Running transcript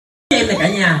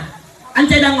nhà. Anh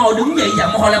trai đang ngồi đứng dậy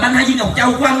dặn một hồi là banh 2 viên ngọc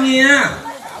châu của anh nha.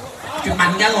 Cái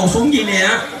mạnh ra ngồi xuống gì nè.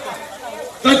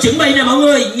 Rồi chuẩn bị nè mọi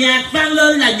người, nhạc vang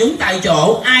lên là nhúng tại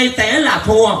chỗ, ai té là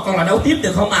thua, còn là đấu tiếp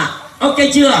được không ạ? Ok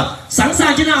chưa? Sẵn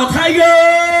sàng chưa nào Tiger?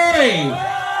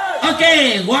 Ok,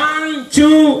 1, 2,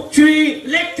 3,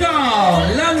 let's go.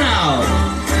 Lên nào.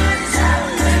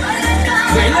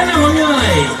 Vậy lên nào mọi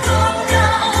người.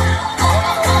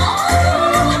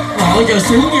 Ôi trời,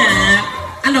 xuống nhạc.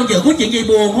 Anh Đồng Dự có chuyện gì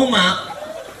buồn không ạ?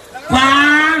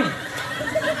 Khoan.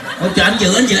 Ôi trời, anh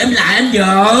Dự em lại anh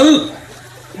Dự.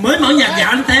 Mới mở nhạc dạo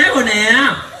anh té rồi nè.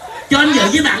 Cho anh Dự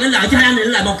với bạn lên lại, cho hai anh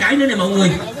lên lại một cái nữa nè mọi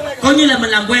người. Coi như là mình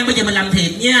làm quen, bây giờ mình làm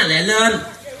thiệt nha. Lẹ lên.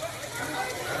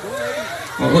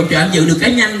 Ôi trời, anh Dự được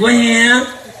cái nhanh quá ha.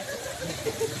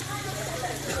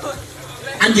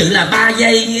 Anh Dự là 3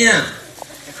 giây nha.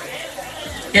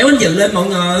 Kéo anh Dự lên mọi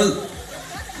người.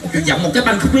 Giọng một cái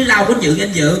banh khúc lý lao của anh Dự.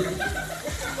 Anh Dự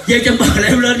dây trong bờ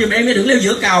leo lên giùm em, đừng leo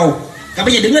giữa cầu. Còn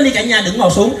bây giờ đứng lên đi cả nhà, đừng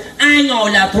ngồi xuống. Ai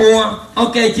ngồi là thua.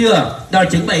 Ok chưa? Rồi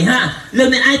chuẩn bị ha.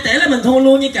 Lần này ai té là mình thua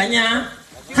luôn nha cả nhà.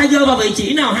 Tiger vào vị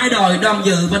trí nào? Hai đội Đoàn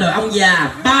Dự và đội ông già.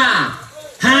 3,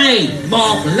 2,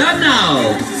 1 lên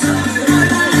nào.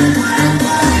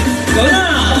 Cố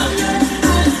nào.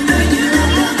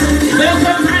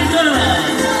 Welcome Tiger.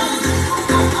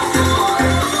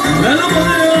 Lên luôn mọi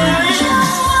người.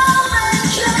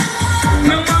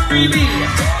 Come on baby.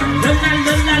 Lên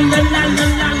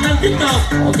tiếp tục.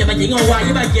 Ồ trời, bà chị ngồi hoài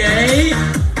với bà chị.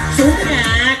 Xuống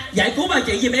nhạc. Giải cứu bà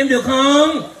chị giùm em được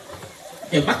không?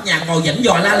 Trời, bắt nhạc ngồi dẫn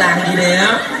dò la làng gì nè.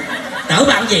 Đỡ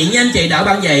bạn gì nha anh chị, đỡ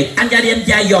bạn gì. Anh ra đi, anh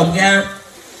trai dồn ra.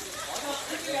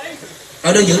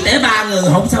 Ở đơn Dự té 3 người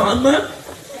không sao hết mất.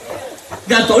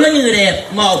 Gần cổ lên như người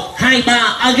đẹp. 1, 2, 3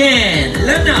 again.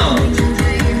 Lên nào.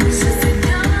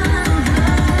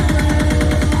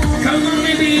 Come on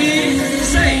baby.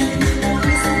 Say.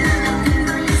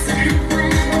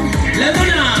 Lên đó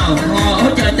nào.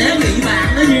 Ôi trời, té nghỉ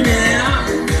bạn đó như nè.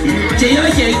 Chị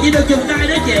ơi chị chỉ được dùng tay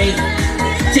đó chị.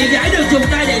 Chị gái được dùng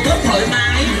tay để bớt thoải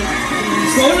mái.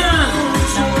 Cố lên.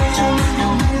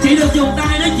 Chị được dùng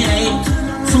tay đó chị.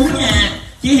 Xuống nhạc.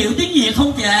 Chị hiểu tiếng Việt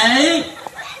không chị?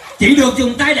 Chị được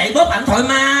dùng tay để bóp ảnh thoải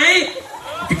mái.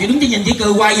 Chị đứng chị nhìn chị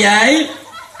cười hoài vậy.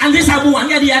 Anh phía sau buông ảnh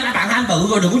ra đi anh. Bạn anh bự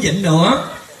rồi đừng có dịnh nữa.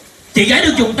 Chị gái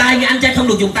được dùng tay nghe, anh trai không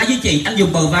được dùng tay với chị. Anh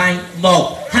dùng bờ vai.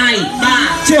 1, 2,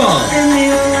 3 chờ.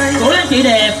 Cố lên chị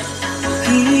đẹp.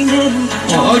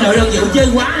 Ôi đội Đoàn Dự chơi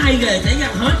quá hay kìa, thấy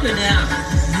gặp hết rồi nè.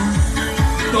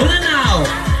 Cố lên nào.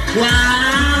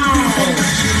 Wow.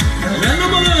 Lên đó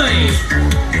mọi người.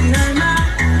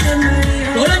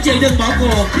 Cố lên chị, đừng bỏ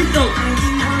cuộc, tiếp tục.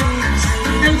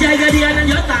 Anh trai ra đi anh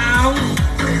gió tàu.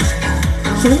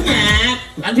 Xuống nhạc.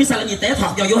 Anh phía sau là gì té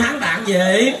thọt vào vô háng bạn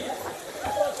vậy?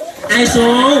 Ai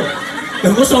xô?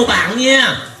 Đừng có xô bạn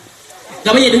nha.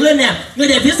 Rồi bây giờ đứng lên nè. Người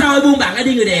đẹp phía sau ơi, buông bạn ra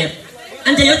đi người đẹp.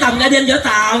 Anh trai gió tòng ra đi anh gió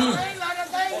tòng.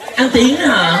 Anh Tiến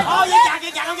hả?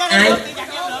 Ai?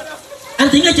 Anh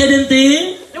Tiến ở chơi đêm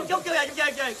Tiến.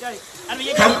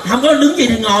 Không có đứng gì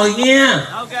thì ngồi nghe.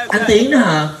 Anh Tiến đó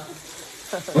hả?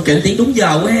 Ok, anh Tiến đúng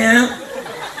giờ quá ha.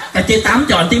 Ta chơi 8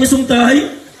 trò anh Tiến mới xuống tới.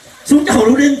 Xuống cầu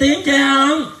luôn đi anh Tiến chơi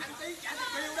không?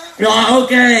 Rồi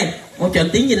ok. Một trận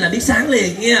Tiến nhìn là biết sáng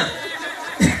liền nha.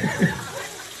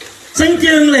 Sáng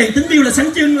chân liền, tính view là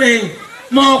sáng chân liền.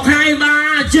 1, 2,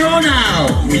 3 cho nào.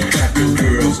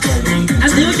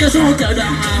 Anh Tiến có chơi số hỗ trợ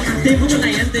đoàn team của bên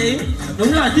này anh Tiến.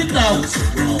 Đúng rồi, tiếp tục.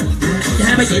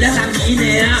 Hai ba chị đang làm gì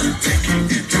nè.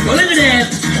 Cố lên người đẹp.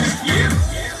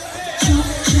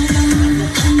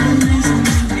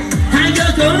 Tiger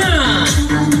cố nè.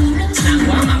 Nặng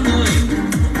quá mọi người.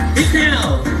 Tiếp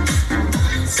theo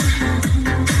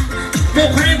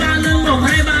 1, 2, 3 lên. 1,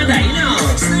 2, 3 đẩy nào.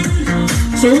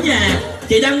 Xuống nhà.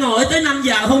 Chị đang ngồi tới 5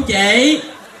 giờ không chị?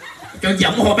 Trời,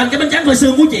 giọng hồi banh cái bánh tráng phơi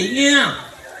xương của chị nha.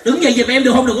 Đứng dậy giùm em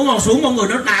được không? Đừng có ngồi xuống mọi người,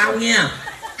 nó đau nha.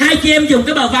 Hai chị em dùng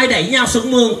cái bờ vai đẩy nhau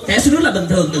xuống mương. Té xuống nước là bình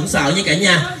thường, đừng sợ nha cả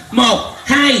nhà. 1,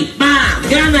 2, 3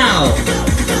 ga nào.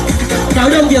 Đội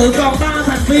Đoàn Dự còn 3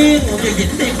 thành viên. Một người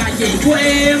Vĩnh đẹp bà chị của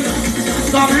em.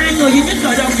 Còn 2 người duy nhất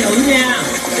đội Đoàn Dự nha.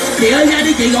 Chị ơi ra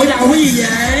đi chị, gội đầu cái gì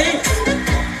vậy?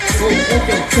 Ok,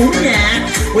 xuống nhà.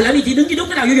 Ủa làm gì chị đứng chỉ đút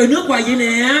cái đầu vô nước hoài vậy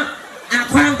nè. À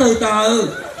khoan, từ từ.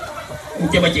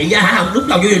 Cho bà chị ra hả? Không đút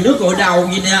đầu vô nước gội đầu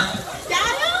gì nè.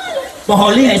 Một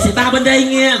hồi liên hệ spa bên đây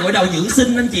nghe, gội đầu dưỡng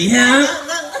sinh anh chị ha.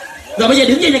 Rồi bây giờ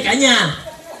đứng dậy này cả nhà.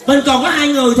 Bên còn có 2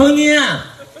 người thôi nha.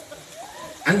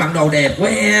 Anh bận đồ đẹp quá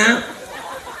ha.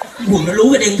 Quần nó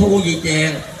lú cái đen thua gì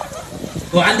chèn.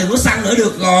 Rồi anh đừng có săn nữa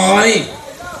được rồi.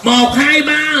 1, 2,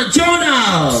 3 cho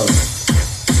nào.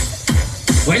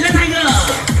 Quậy lên Tiger.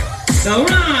 Đúng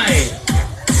rồi.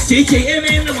 Chị em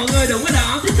nè mọi người, đừng có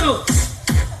đỏ. Tiếp tục.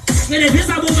 Ngay đây phía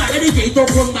sau buông bạn, cái đi chị tuột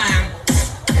quần bạn.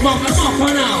 Một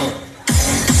thôi nào.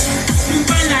 Đừng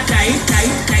vai là đẩy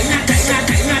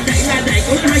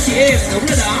của hai chị em, đúng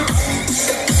rồi đó.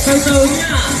 Từ từ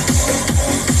nha.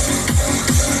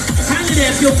 Hai người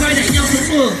đẹp dùng vai đẩy nhau xuống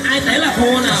mường, ai té là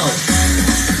khô nào.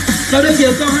 Sau đây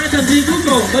giờ còn hai thành viên cuối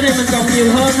cùng, bên đây mình còn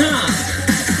nhiều hơn ha.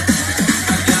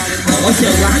 Ôi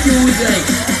trời quá vui rồi.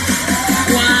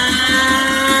 Wow.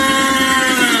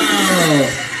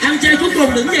 Anh trai cuối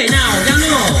cùng đứng dậy nào,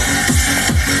 Gano.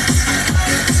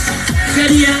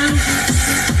 Guardian.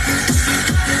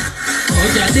 Ôi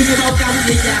trời, đi như bao công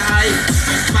vậy trời.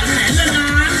 Mạnh mẽ lên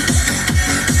anh.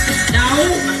 Đâu.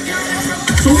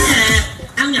 Xuống nhà.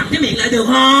 Ăn ngậm cái miệng lại được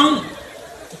không?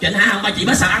 Chuyện hả không, bà chị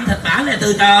bác sợ ăn thịt bả này,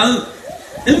 từ từ.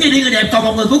 Đứng dậy đi người đẹp, còn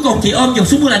một người cuối cùng chị ôm dùng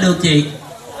xuống mưa là được chị.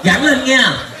 Gắn lên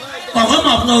nha. Còn có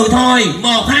một người thôi.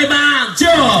 1, 2, 3,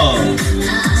 chưa.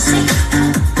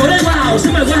 Cô đây hoa hậu,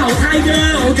 xin mời hoa hậu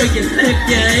Tiger. Ôi trời dịnh thiệt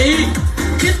chị.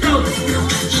 Tiếp tục.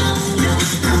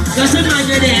 Rồi xin mời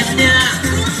người đẹp nha.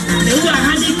 Nữ hoàng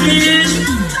Hannibal.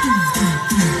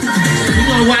 Chị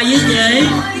ngồi hoài với chị.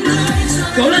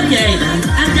 Cố lên chị.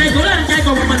 Anh trai cố lên, anh trai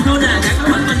còn một mình thôi nè, chẳng có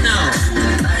hết mình nào.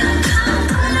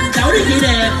 Đấu đi chị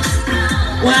đẹp.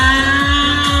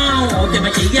 Wow. Ôi trời mà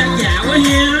chị gan dạ quá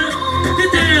nha. Tiếp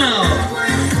theo.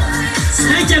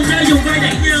 Hai chàng trai dùng vai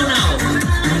đẩy nhau nào.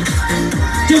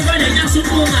 Dùng vai đẩy nhau xuống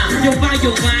luôn à. Dùng vai.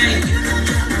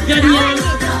 Guardian.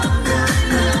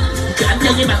 Anh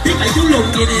trai như mặt tiếp phải chú lùn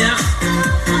vậy nè.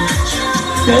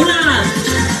 Cố lên.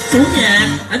 Xuống nhạc.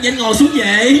 Anh vẫn ngồi xuống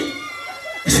vậy.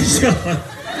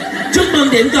 Chúc mừng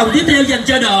điểm cộng tiếp theo dành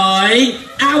cho đội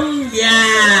ông già.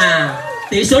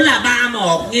 Tỷ số là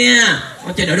 3-1 nha.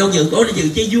 Ôi trời, đội đâu dự, cố để dự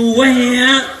chơi vui quá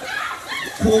ha.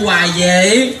 Thua hoài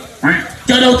vậy.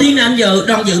 Trò đầu tiên là anh dự,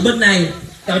 đoàn dự bên này,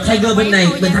 đội Tiger bên này.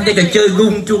 Mình tham gia trò chơi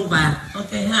gung chuông vàng.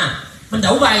 Ok ha. Mình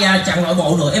đấu vai chặn nội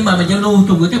bộ nữa. Em mời mình giao lưu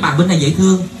cùng với các bạn bên này dễ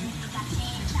thương.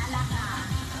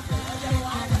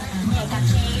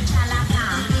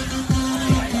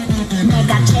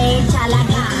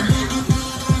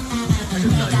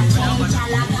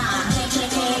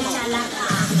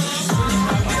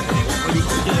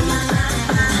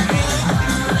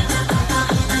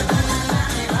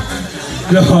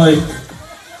 Rồi,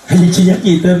 chị nhắc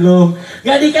gì tên luôn.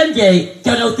 Ra đi các anh chị.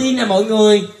 Trò đầu tiên nè mọi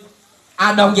người.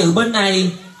 Đoàn dự bên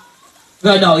này.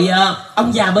 Rồi đội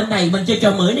ông già bên này. Mình chơi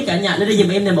trò mới này cả nhà. Lên đây giùm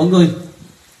em nè mọi người.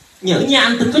 Nhớ nha,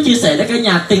 anh Tính có chia sẻ đó cả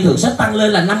nhà. Tiền thưởng sắp tăng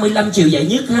lên là 55 triệu giải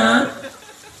nhất ha.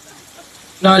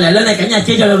 Rồi lại lên này cả nhà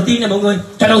chơi trò đầu tiên nè mọi người.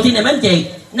 Trò đầu tiên này mấy anh chị.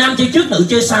 Nam chơi trước, nữ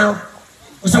chơi sau.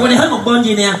 Sau qua đây hết một bên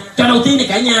gì nè. Trò đầu tiên này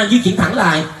cả nhà di chuyển thẳng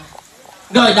lại.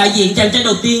 Rồi đại diện chàng trai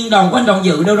đầu tiên đoàn của anh đoàn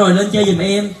dự đâu rồi, lên chơi giùm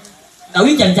em. Đấu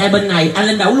với chàng trai bên này, anh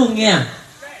lên đấu luôn nha.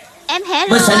 Em hé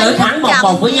mình sẽ đỡ thắng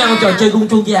 1-1 với nhau trò chơi gung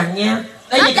chuông vàng nha.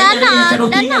 Đây là cả nhà trai đầu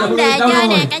tiên là mọi người đâu rồi.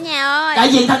 Nè, cả nhà ơi.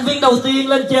 Đại diện thành viên đầu tiên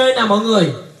lên chơi nè mọi người.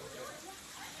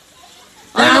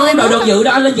 Đội đoàn dự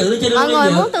đó, anh lên dự lên chơi luôn. Mọi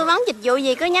người muốn tư vấn dịch vụ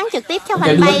gì cứ nhắn trực tiếp cho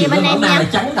fanpage bên em nha.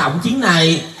 Chấn động chiến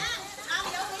này.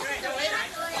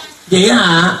 Vậy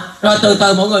hả? Rồi từ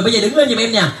từ mọi người bây giờ đứng lên giùm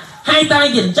em nha. Hai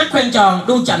tay dình chắc khoanh tròn,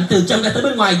 đu chậm từ chân ra tới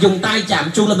bên ngoài, dùng tay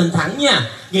chạm chuông là mình thẳng nha.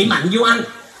 Gậy mạnh vô anh.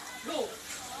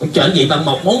 Chọn gậy bằng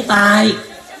một ngón tay.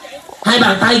 Hai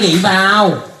bàn tay gậy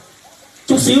vào.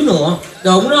 Chút xíu nữa.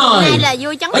 Đúng rồi. Này là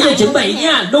vui chấn. Bây giờ chuẩn bị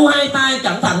nha. Đu hai tay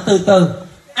cẩn thận từ từ.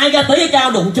 Ai ra tới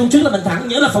cao đụng chung trước là mình thẳng.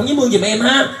 Nhớ là phóng với mương giùm em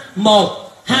ha.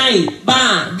 1, 2,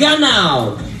 3, ga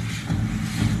nào.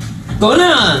 Cố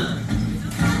lên.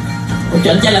 Ôi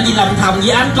trời, anh trai làm gì lòng thòng vậy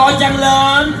anh, coi chăng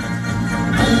lên.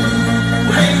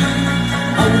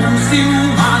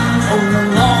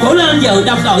 Cố lên Dự,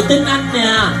 đồng đội tin anh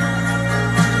nè.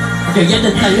 Trời, gia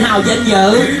đình tự hào với anh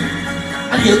Dự.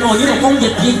 Anh Dự ngồi với một con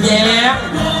vịt gì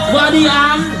vàng. Qua đi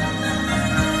anh.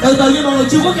 Từ từ nha mọi người,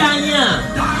 chưa có ca nha.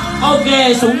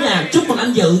 Ok, xuống nhà. Chúc mừng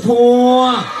anh Dự thua.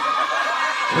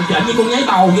 Ôi trời, như con nhái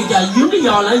bầu vậy trời, dướng cái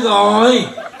giò lại rồi.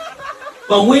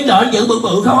 Còn nguyên đội anh Dự bự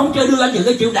bự không chơi, đưa anh Dự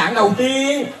cái triệu đạn đầu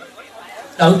tiên.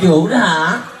 Đội trưởng đó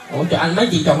hả? Ôi trời, anh mấy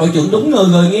chị chọn đội trưởng đúng người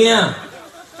rồi nghe.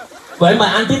 Vậy mà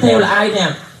anh tiếp theo là ai nè?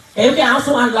 Kéo cái áo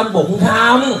xuống anh lâm bụng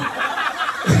không?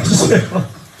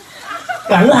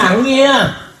 Cẩn thận nha.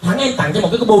 Thẳng em tặng cho một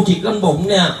cái combo triệt lâm bụng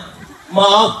nè.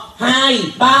 1, 2,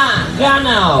 3, ra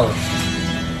nào.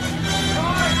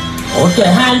 Ủa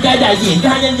trời, hai anh trai đại diện cho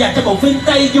hai nhân vật trong bộ phim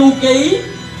Tây Du Ký.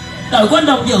 Đội của anh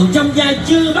Đồng Dự trong vai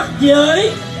Chưa Bắt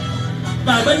Giới.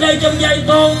 Đội bên đây trong vai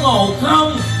Tôn Ngộ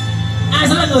Không. Ai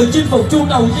sẽ là người chinh phục chuông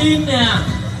đầu tiên nè?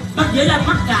 Bắt Giới đang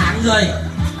mắc cạn rồi.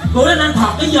 Cố lên anh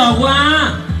thọt cái giò qua.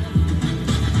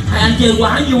 Hai anh chơi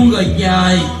quá vui rồi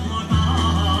trời.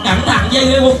 Cẩn thận dây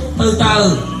ghế từ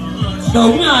từ.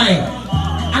 Đúng rồi.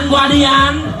 Anh qua đi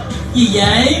anh. Gì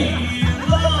vậy?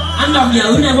 Anh đồng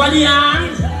dự nè, qua đi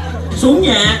anh. Xuống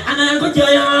nhạc, anh ơi anh có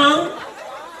chơi không?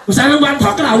 Sao nó quanh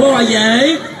thọt cái đầu qua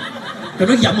vậy? Rồi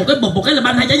nó giọng một cái bụp một cái là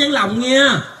banh hai trái nhãn lòng nha.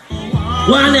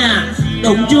 Qua nè,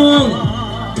 đụng chuông.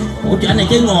 Ủa trời, anh này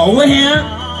chơi ngộ quá ha.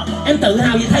 Em tự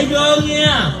hào vì Tiger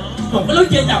nha. Một cái lối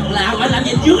chơi độc lạ mà làm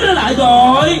gì trước nó lại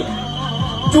rồi.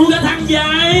 Chui ra thang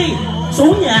dây.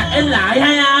 Xuống nhạc em lại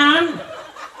hai anh.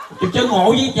 Chơi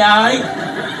ngộ gì trời.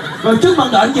 Rồi trước mặt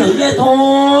đội anh dự ghê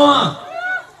thua.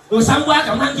 Rồi xong qua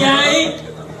cộng thang dây.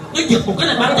 Nó giật một cái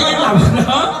là banh trái nhãn lòng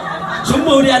đó. Xuống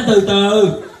mưa đi anh từ từ.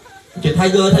 Trời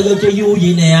Tiger chơi vui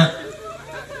vậy nè.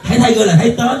 Thấy Tiger là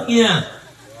thấy Tết nha.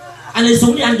 Anh lên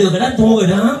xuống đi anh, được rồi đó, anh thua rồi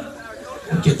đó.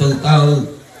 Trời từ từ.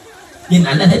 Nhìn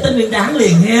ảnh anh thấy tính nguyên đáng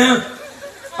liền ha.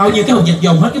 Bao nhiêu cái hột dịch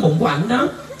dồn hết cái bụng của ảnh đó.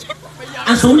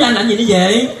 Anh xuống đi anh làm gì nó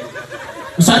vậy?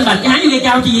 Sao anh bành cái hái vô cây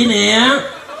cao chi vậy nè?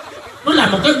 Nó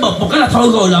làm một cái bụp một cái là thôi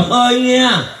rồi lộn ơi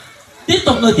nha. Tiếp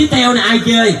tục người tiếp theo nè, ai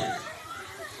chơi?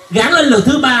 Gắn lên lượt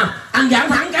thứ 3. Anh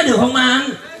gắn thắng cái được không anh?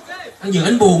 Anh giờ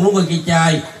anh buồn luôn rồi kìa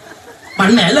trời.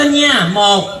 Mạnh mẽ lên nha.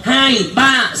 1, 2,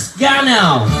 3, ra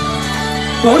nào.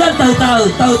 Cổ lên từ từ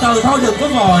thôi, đừng có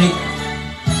vội.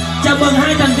 Chào mừng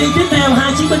hai thành viên tiếp theo,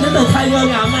 hai chiến binh đến từ Tiger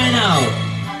ngày hôm nay nào.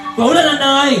 Cổ lên anh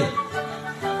ơi.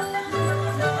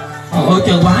 Ôi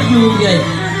trời quá vui vậy.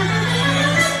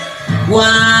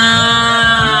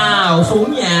 Wow,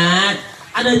 xuống nhạc.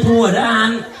 Anh ơi thua rồi đó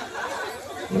anh.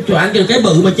 Trời, anh kêu cái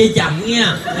bự mà chơi chậm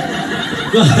nha.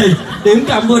 Rồi, điểm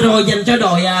cộng vừa rồi dành cho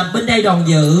đội bên đây đoàn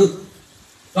dự.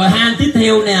 Rồi hai anh tiếp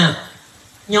theo nè.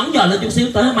 Nhón giò lên chút xíu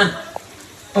tới không anh?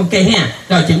 Ok ha.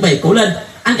 Rồi chuẩn bị, cổ lên.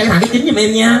 Anh cẩn thận cái kính giùm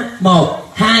em nha.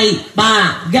 1, 2,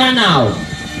 3, ra nào.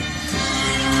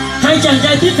 Hai chàng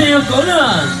trai tiếp theo, cổ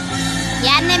lên.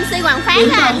 Dạ anh MC Hoàng Phát điểm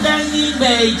à. cộng đang nghiêng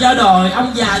về cho đội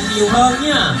ông già nhiều hơn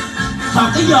nha. Thọt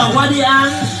cái giò qua đi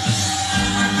anh.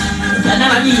 Anh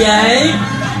đang làm gì vậy?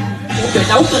 Trời,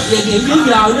 đấu kịch về nghiện dưới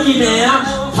giờ nó gì nè.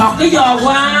 Thọt cái giò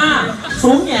qua.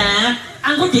 Xuống nhạc.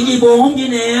 Anh có chuyện gì buồn không vậy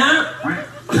nè?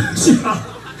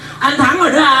 Anh thắng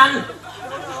rồi đó anh.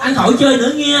 Anh khỏi chơi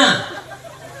nữa nha.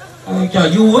 Ôi trời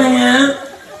vui quá ha.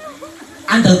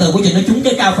 Anh từ từ của chuyện nó trúng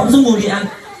cái cao phóng xuống mưa đi anh.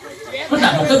 Nó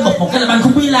đặt một cái bụp một cái là banh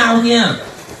không biết lao nha.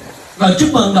 Rồi chúc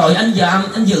mừng đội anh giờ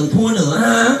anh dự thua nữa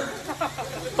ha.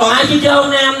 Còn ai chưa chơi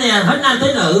ông nam nè, hết nam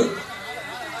tới nữ.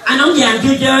 Anh ống vàng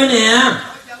chưa chơi nè.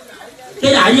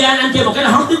 Cái đại gia anh chơi một cái là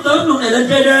hot tiếp tớp luôn này, lên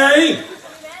chơi đi.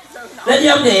 Lên với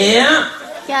ông địa.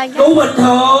 Chơi Cú bình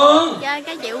thường. chơi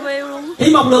cái triệu view luôn.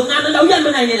 Thì một lượt nam đến đấu với anh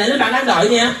bên này nè, lại bạn đang đợi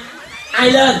nè.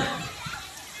 Ai lên?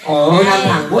 Ôi nam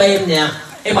thằng của em nè.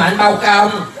 Em mời anh bao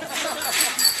công.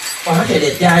 Quá trời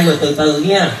đẹp trai rồi, từ từ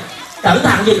nha. Cẩn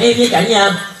thận giùm em nha cả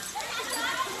nhà.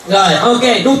 Rồi ok,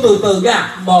 đu từ từ ra.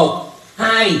 1,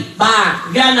 2, 3,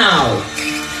 ra nào.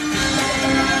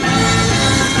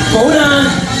 Cổ lên.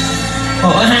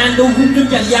 Ôi hai anh đu cung trinh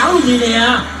tràng giáo gì nè.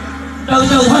 Từ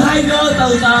từ thôi Tiger,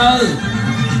 từ từ.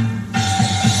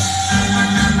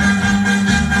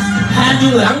 Hai anh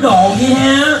như người Ấn Độ vậy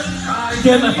ha.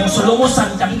 Chơi mà một slow motion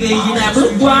chậm gì vậy nè,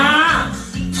 bước qua.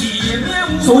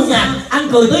 Xuống nhạc, anh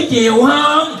cười tới chiều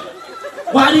không?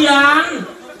 Qua đi anh.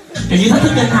 Kiểu như thách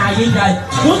thức danh hài vậy trời.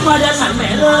 Bước qua đi anh, mạnh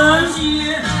mẽ lên.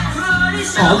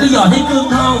 Ủa cái giò thấy cưng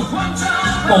không?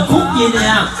 Một khúc gì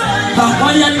nè. Còn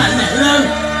qua đi anh, mạnh mẽ lên.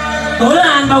 Tối lên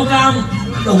anh bao công.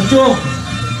 Đụng chuông.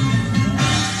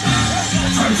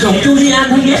 Đụng chuông đi anh,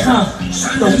 thấy ghét không?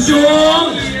 Đụng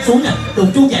chuông. Xuống nè,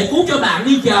 đụng chuông giải cứu cho bạn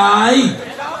đi trời.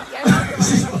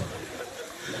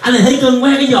 Anh này thấy cưng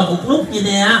quá, cái giò một lúc vậy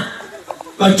nè.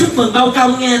 Rồi chúc mừng bao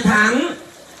công nghe thắng.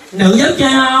 Nữ dám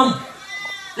chơi không?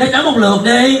 Lên đó một lượt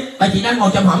đi. Bà chị đang ngồi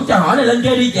chầm hỏng cho hỏi này, lên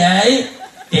chơi đi chị.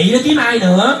 Chị nó kiếm ai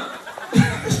nữa.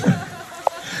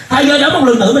 Thay vô đó một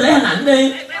lượt nữa mình lấy hình ảnh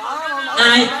đi.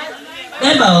 Ai?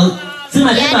 Bé bự. Xin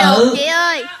mời bé Dạ bự. được chị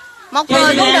ơi. Một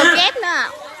người cũng được ghép nữa.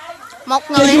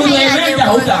 Một người hay là nhiều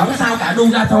hỗ người? trợ nó sao cả,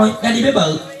 đu ra thôi. Ra đi bé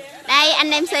bự. Đây anh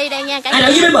MC đây nha. Ai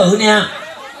đợi với bé bự nè.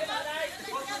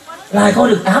 Like có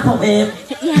được áp không em?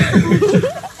 Dạ.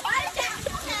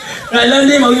 Rồi lên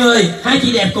đi mọi người. Hai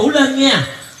chị đẹp cũ lên nha.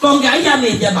 Con gái da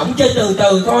miền và mỏng chơi từ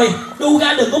từ thôi. Đu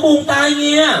ra đừng có buông tay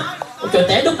nha. Ôi trời,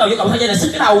 té đúc đầu cho cậu thay là xích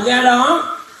cái đầu ra đó.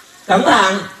 Cẩn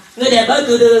thận. Người đẹp ơi,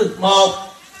 từ từ. 1,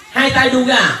 2 tay đu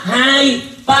ra. 2,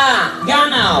 3, ra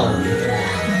nào.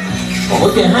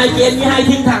 Ôi trời, hai chị em như hai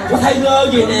thiên thần của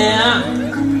Tiger gì nè.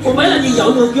 Cô bé là gì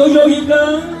dội ngược vô vậy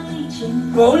cơ.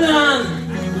 Cố lên.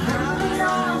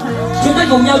 Chúng ta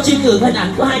cùng nhau chiêm ngưỡng hình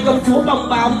ảnh của hai công chúa bong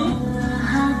bóng.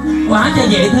 Quá trời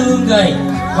dễ thương rồi.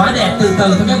 Quá đẹp, từ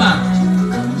từ thôi các bạn.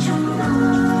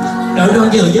 Đội đoàn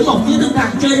dự với một chiếc tinh thần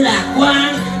trên lạc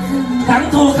quan. Thắng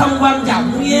thua không quan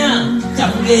trọng nha. Chậm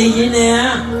ghi vậy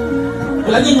nè.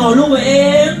 Làm như ngồi luôn rồi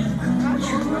em.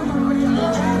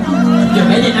 Giờ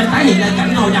bé này đang tái hiện lại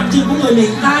cảnh ngồi đặc trưng của người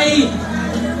miền Tây.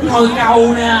 Ngồi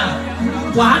cầu nè.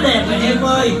 Quá đẹp rồi em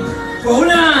ơi. Cố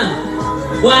lên.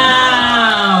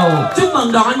 Wow. Chúc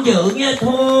mừng đoàn anh Dự nghe,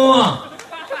 thua.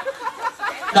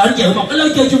 Đoàn anh Dự một cái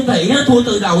lối chơi chung thị á, thua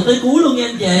từ đầu tới cuối luôn nha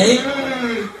anh chị.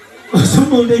 Xuống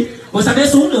luôn đi. Ủa sao bé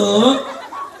xuống được?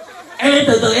 Em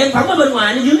từ từ em phóng ở bên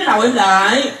ngoài nó dưới cái đầu em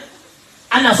lại.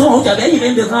 Anh nào xuống hỗ trợ bé giùm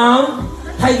em được không?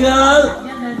 Tiger.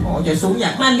 Ôi trời, xuống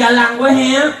nhặt mấy anh ga lăng quá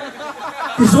he.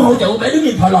 Thì xuống hỗ trợ con bé đứng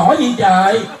nhìn thò lỏ gì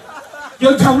trời.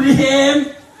 Vô trong đi em.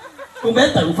 Con bé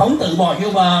tự phóng tự bò vô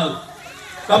bờ.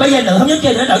 Rồi bây giờ nữ không nhất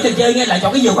chơi nữa, đổi trò chơi nghe, lại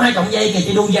chọn cái giường có 2 cọng dây kìa,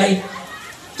 chị đu dây.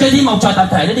 Chơi thêm một trò tập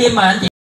thể nữa đi em mà anh chị.